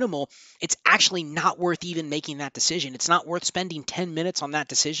so minimal, it's actually not worth even making that decision. It's not worth spending 10 minutes on that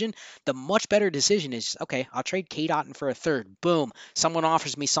decision. The much better decision is, okay, I'll trade Cade Otton for a 3rd. Boom. Someone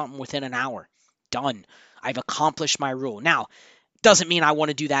offers me something within an hour. Done. I've accomplished my rule. Now, doesn't mean I want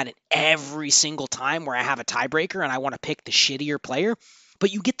to do that at every single time where I have a tiebreaker and I want to pick the shittier player,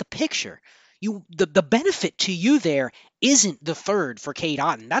 but you get the picture. The benefit to you there isn't the 3rd for Cade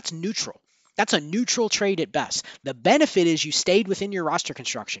Otton. That's neutral. That's a neutral trade at best. The benefit is you stayed within your roster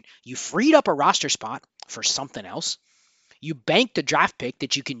construction. You freed up a roster spot for something else. You banked a draft pick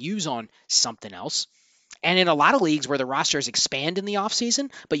that you can use on something else. And in a lot of leagues where the rosters expand in the offseason,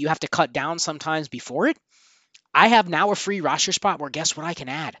 but you have to cut down sometimes before it, I have now a free roster spot where guess what I can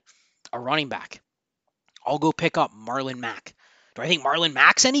add? A running back. I'll go pick up Marlon Mack. Do I think Marlon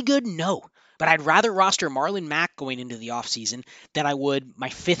Mack's any good? No. But I'd rather roster Marlon Mack going into the offseason than I would my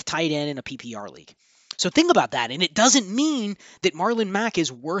 5th tight end in a PPR league. So think about that. And it doesn't mean that Marlon Mack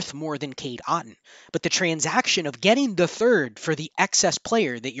is worth more than Cade Otton. But the transaction of getting the 3rd for the excess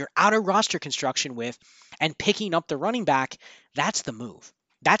player that you're out of roster construction with and picking up the running back, that's the move.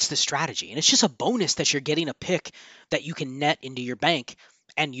 That's the strategy. And it's just a bonus that you're getting a pick that you can net into your bank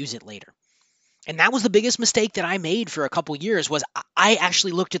and use it later. And that was the biggest mistake that I made for a couple years was I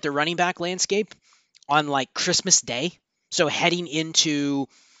actually looked at the running back landscape on like Christmas Day. So heading into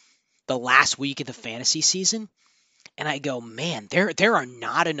the last week of the fantasy season. And I go, man, there are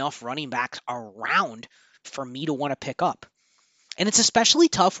not enough running backs around for me to want to pick up. And it's especially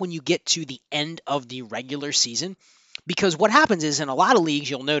tough when you get to the end of the regular season Because what happens is in a lot of leagues,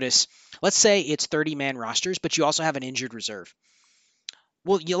 you'll notice, let's say it's 30-man rosters, but you also have an injured reserve.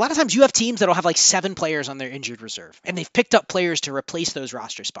 Well, a lot of times you have teams that'll have like 7 players on their injured reserve, and they've picked up players to replace those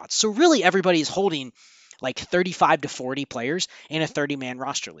roster spots. So really everybody is holding like 35 to 40 players in a 30-man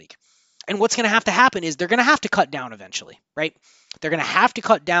roster league. And what's going to happen is they're going to have to cut down eventually, right? They're going to have to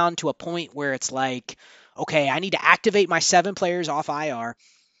cut down to a point where it's like, okay, I need to activate my 7 players off IR,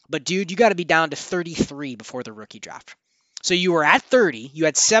 but dude, you got to be down to 33 before the rookie draft. So you were at 30, you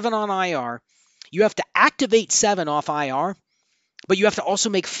had 7 on IR, you have to activate 7 off IR, but you have to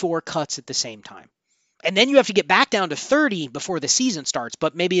also make 4 cuts at the same time. And then you have to get back down to 30 before the season starts,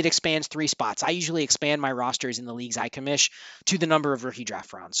 but maybe it expands 3 spots. I usually expand my rosters in the leagues I commish to the number of rookie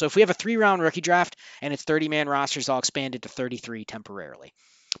draft rounds. So if we have a 3-round rookie draft and it's 30-man rosters, I'll expand it to 33 temporarily.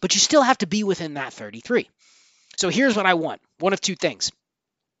 But you still have to be within that 33. So here's what I want. One of 2 things.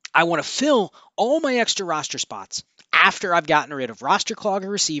 I want to fill all my extra roster spots after I've gotten rid of roster clogger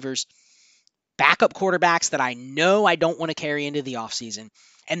receivers, backup quarterbacks that I know I don't want to carry into the offseason,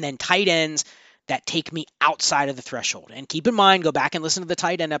 and then tight ends that take me outside of the threshold. And keep in mind, go back and listen to the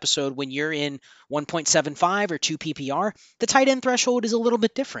tight end episode. When you're in 1.75 or 2 PPR, the tight end threshold is a little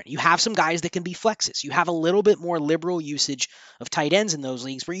bit different. You have some guys that can be flexes. You have a little bit more liberal usage of tight ends in those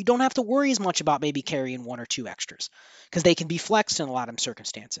leagues where you don't have to worry as much about maybe carrying 1 or 2 extras because they can be flexed in a lot of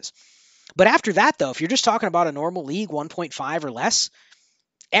circumstances. But after that, though, if you're just talking about a normal league, 1.5 or less,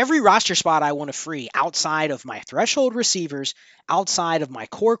 every roster spot I want to free outside of my threshold receivers, outside of my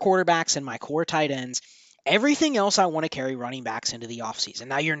core quarterbacks and my core tight ends, everything else I want to carry running backs into the offseason.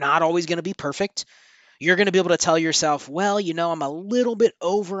 Now, you're not always going to be perfect. You're going to be able to tell yourself, well, I'm a little bit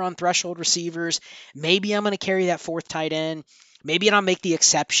over on threshold receivers. Maybe I'm going to carry that 4th tight end. Maybe I'll make the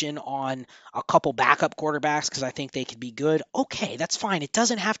exception on a couple backup quarterbacks because I think they could be good. Okay, that's fine. It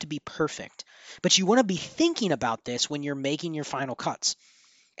doesn't have to be perfect. But you want to be thinking about this when you're making your final cuts.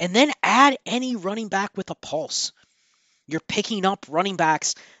 And then add any running back with a pulse. You're picking up running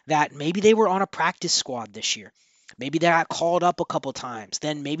backs that maybe they were on a practice squad this year. Maybe they got called up a couple times.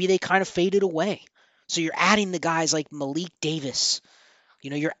 Then maybe they kind of faded away. So you're adding the guys like Malik Davis.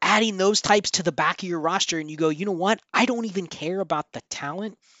 You're adding those types to the back of your roster and you go, you know what? I don't even care about the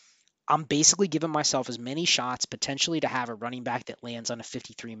talent. I'm basically giving myself as many shots potentially to have a running back that lands on a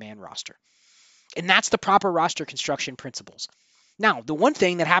 53-man roster. And that's the proper roster construction principles. Now, the one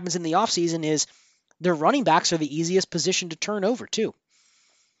thing that happens in the offseason is the running backs are the easiest position to turn over, too.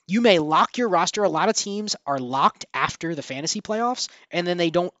 You may lock your roster. A lot of teams are locked after the fantasy playoffs, and then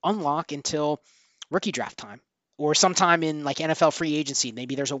they don't unlock until rookie draft time or sometime in like NFL free agency.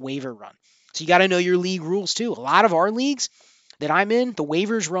 Maybe there's a waiver run. So you got to know your league rules, too. A lot of our leagues that I'm in, the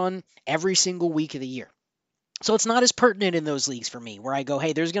waivers run every single week of the year. So it's not as pertinent in those leagues for me where I go,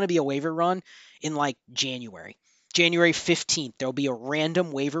 hey, there's going to be a waiver run in like January 15th, there'll be a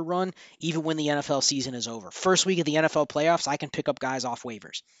random waiver run even when the NFL season is over. First week of the NFL playoffs, I can pick up guys off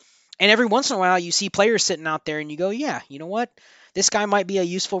waivers. And every once in a while, you see players sitting out there and you go, yeah, you know what? This guy might be a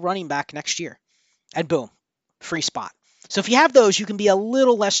useful running back next year. And boom, free spot. So if you have those, you can be a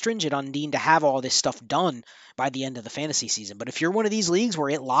little less stringent on needing to have all this stuff done by the end of the fantasy season. But if you're one of these leagues where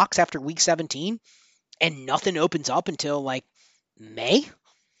it locks after week 17 and nothing opens up until like May,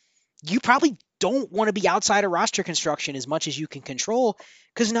 you probably don't want to be outside of roster construction as much as you can control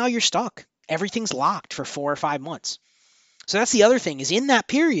because now you're stuck. Everything's locked for 4 or 5 months. So that's the other thing is in that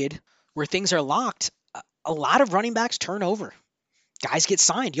period where things are locked, a lot of running backs turn over. Guys get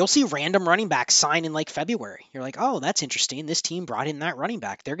signed. You'll see random running backs sign in like February. You're like, oh, that's interesting. This team brought in that running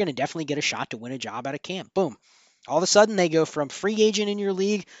back. They're going to definitely get a shot to win a job out of camp. Boom. All of a sudden they go from free agent in your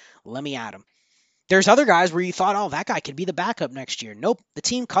league, let me add him. There's other guys where you thought, oh, that guy could be the backup next year. Nope, the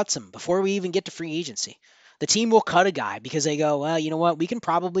team cuts him before we even get to free agency. The team will cut a guy because they go, well, you know what? We can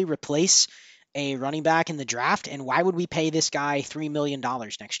probably replace a running back in the draft, and why would we pay this guy $3 million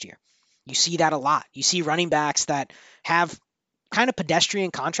next year? You see that a lot. You see running backs that have kind of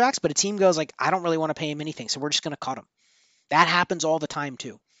pedestrian contracts, but a team goes like, I don't really want to pay him anything, so we're just going to cut him. That happens all the time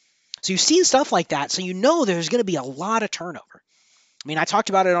too. So you see stuff like that, so you know there's going to be a lot of turnover. I mean, I talked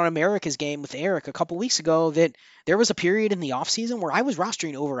about it on America's Game with Eric a couple weeks ago that there was a period in the offseason where I was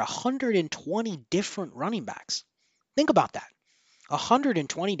rostering over 120 different running backs. Think about that.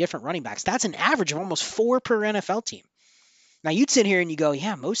 120 different running backs. That's an average of almost 4 per NFL team. Now, you'd sit here and you go,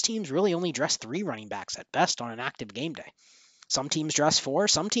 yeah, most teams really only dress 3 running backs at best on an active game day. Some teams dress 4.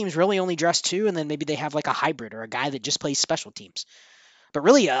 Some teams really only dress 2, and then maybe they have like a hybrid or a guy that just plays special teams. But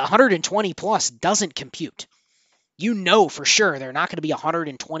really, 120 plus doesn't compute. You know for sure there are not going to be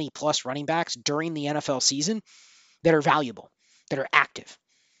 120 plus running backs during the NFL season that are valuable, that are active.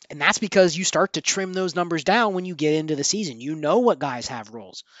 And that's because you start to trim those numbers down when you get into the season. You know what guys have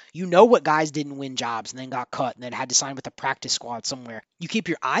roles. You know what guys didn't win jobs and then got cut and then had to sign with a practice squad somewhere. You keep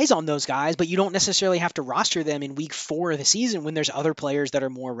your eyes on those guys, but you don't necessarily have to roster them in week 4 of the season when there's other players that are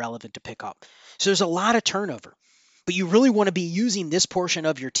more relevant to pick up. So there's a lot of turnover. But you really want to be using this portion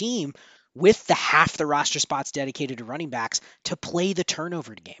of your team with the half the roster spots dedicated to running backs to play the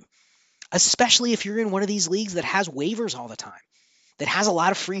turnover game, especially if you're in one of these leagues that has waivers all the time, that has a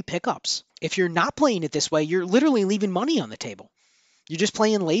lot of free pickups. If you're not playing it this way, you're literally leaving money on the table. You're just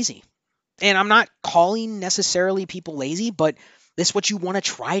playing lazy. And I'm not calling necessarily people lazy, but this is what you want to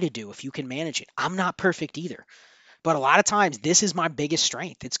try to do if you can manage it. I'm not perfect either. But a lot of times, this is my biggest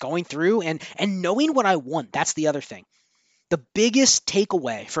strength. It's going through and knowing what I want. That's the other thing. The biggest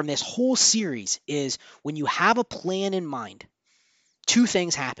takeaway from this whole series is when you have a plan in mind, 2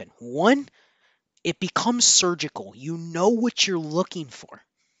 things happen. 1, it becomes surgical. You know what you're looking for.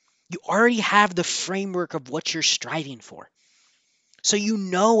 You already have the framework of what you're striving for. So you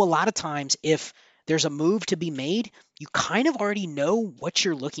know a lot of times if there's a move to be made, you kind of already know what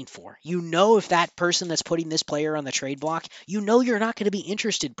you're looking for. You know if that person that's putting this player on the trade block, you know you're not going to be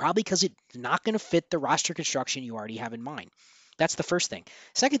interested, probably because it's not going to fit the roster construction you already have in mind. That's the first thing.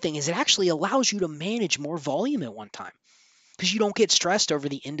 Second thing is it actually allows you to manage more volume at one time because you don't get stressed over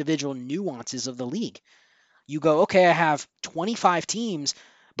the individual nuances of the league. You go, okay, I have 25 teams,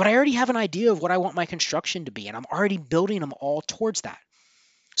 but I already have an idea of what I want my construction to be, and I'm already building them all towards that.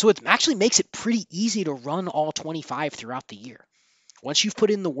 So it actually makes it pretty easy to run all 25 throughout the year. Once you've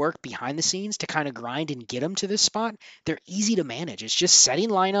put in the work behind the scenes to kind of grind and get them to this spot, they're easy to manage. It's just setting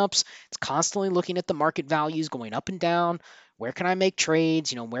lineups. It's constantly looking at the market values going up and down. Where can I make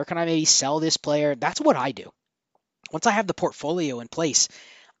trades? Where can I maybe sell this player? That's what I do. Once I have the portfolio in place,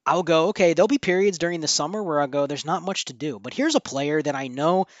 I'll go, okay, there'll be periods during the summer where I'll go, there's not much to do. But here's a player that I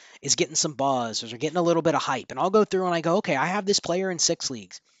know is getting some buzz or getting a little bit of hype. And I'll go through and I go, okay, I have this player in 6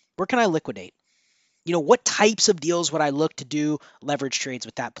 leagues. Where can I liquidate? What types of deals would I look to do leverage trades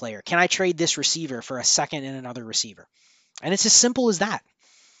with that player? Can I trade this receiver for a second and another receiver? And it's as simple as that.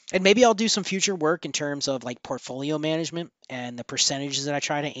 And maybe I'll do some future work in terms of like portfolio management and the percentages that I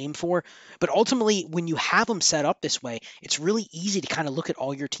try to aim for. But ultimately, when you have them set up this way, it's really easy to kind of look at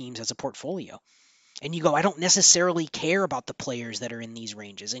all your teams as a portfolio. And you go, I don't necessarily care about the players that are in these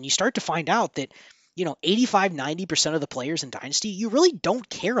ranges. And you start to find out that, 85, 90% of the players in Dynasty, you really don't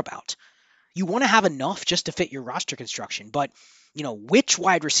care about. You want to have enough just to fit your roster construction. But, which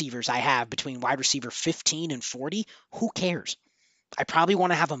wide receivers I have between wide receiver 15 and 40, who cares? I probably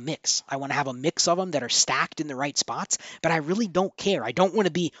want to have a mix. I want to have a mix of them that are stacked in the right spots, but I really don't care. I don't want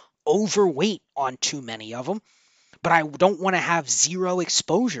to be overweight on too many of them, but I don't want to have zero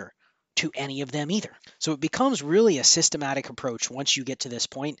exposure to any of them either. So it becomes really a systematic approach once you get to this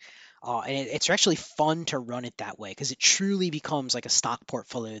point. And it's actually fun to run it that way because it truly becomes like a stock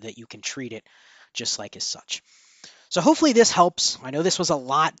portfolio that you can treat it just like as such. So hopefully this helps. I know this was a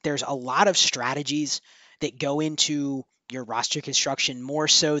lot. There's a lot of strategies that go into your roster construction more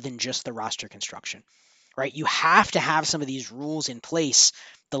so than just the roster construction, right? You have to have some of these rules in place,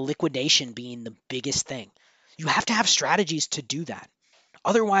 the liquidation being the biggest thing. You have to have strategies to do that.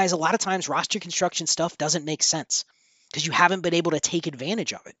 Otherwise, a lot of times roster construction stuff doesn't make sense because you haven't been able to take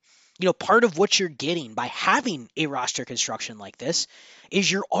advantage of it. Part of what you're getting by having a roster construction like this is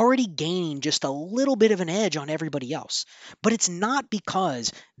you're already gaining just a little bit of an edge on everybody else. But it's not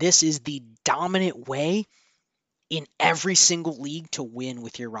because this is the dominant way in every single league to win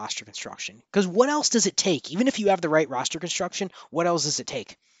with your roster construction. Because what else does it take? Even if you have the right roster construction, what else does it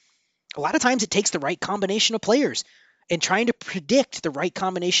take? A lot of times it takes the right combination of players. And trying to predict the right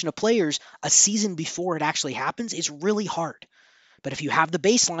combination of players a season before it actually happens is really hard. But if you have the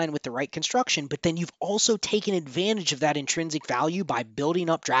baseline with the right construction, but then you've also taken advantage of that intrinsic value by building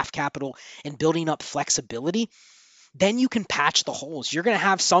up draft capital and building up flexibility, then you can patch the holes. You're going to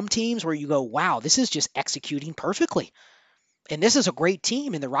have some teams where you go, wow, this is just executing perfectly. And this is a great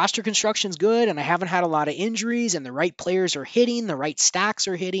team, and the roster construction's good, and I haven't had a lot of injuries, and the right players are hitting, the right stacks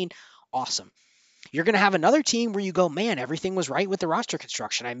are hitting. Awesome. You're going to have another team where you go, man, everything was right with the roster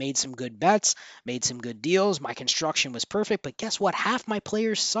construction. I made some good bets, made some good deals. My construction was perfect, but guess what? Half my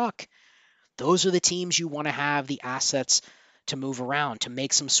players suck. Those are the teams you want to have the assets to move around, to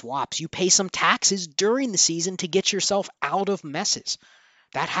make some swaps. You pay some taxes during the season to get yourself out of messes.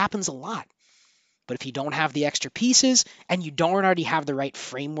 That happens a lot. But if you don't have the extra pieces and you don't already have the right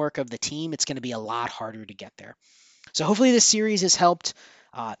framework of the team, it's going to be a lot harder to get there. So hopefully this series has helped.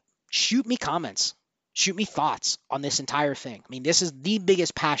 Shoot me comments. Shoot me thoughts on this entire thing. I mean, this is the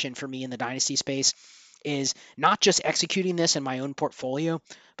biggest passion for me in the Dynasty space. is not just executing this in my own portfolio,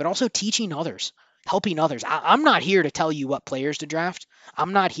 but also teaching others, helping others. I'm not here to tell you what players to draft.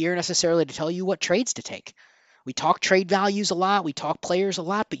 I'm not here necessarily to tell you what trades to take. We talk trade values a lot, we talk players a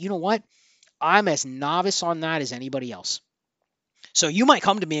lot, but you know what? I'm as novice on that as anybody else. So you might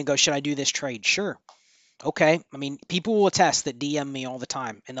come to me and go, should I do this trade? Sure. Okay. I mean, people will attest that DM me all the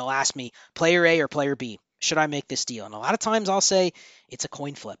time and they'll ask me, player A or player B, should I make this deal? And a lot of times I'll say it's a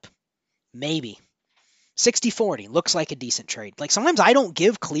coin flip. Maybe. 60-40 looks like a decent trade. Like sometimes I don't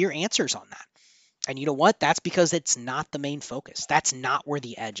give clear answers on that. And you know what? That's because it's not the main focus. That's not where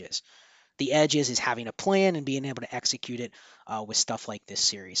the edge is. The edge is having a plan and being able to execute it with stuff like this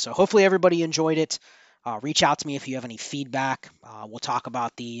series. So hopefully everybody enjoyed it. Reach out to me if you have any feedback. We'll talk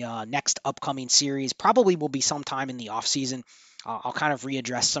about the next upcoming series. Probably will be sometime in the off season. I'll kind of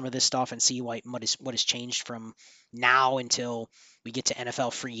readdress some of this stuff and see what has changed from now until we get to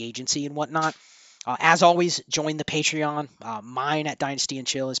NFL free agency and whatnot. As always, join the Patreon. Mine at Dynasty and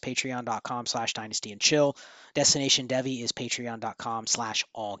Chill is patreon.com/Dynasty and Chill. Destination Devy is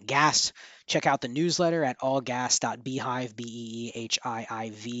patreon.com/allgas. Check out the newsletter at allgas.beehive,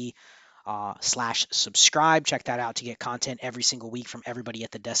 BEEHIIV. /subscribe. Check that out to get content every single week from everybody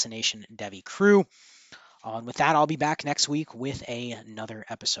at the Destination Devy crew. And with that, I'll be back next week with another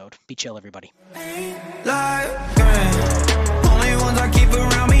episode. Be chill, everybody. Only ones I keep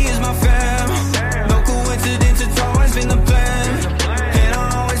around.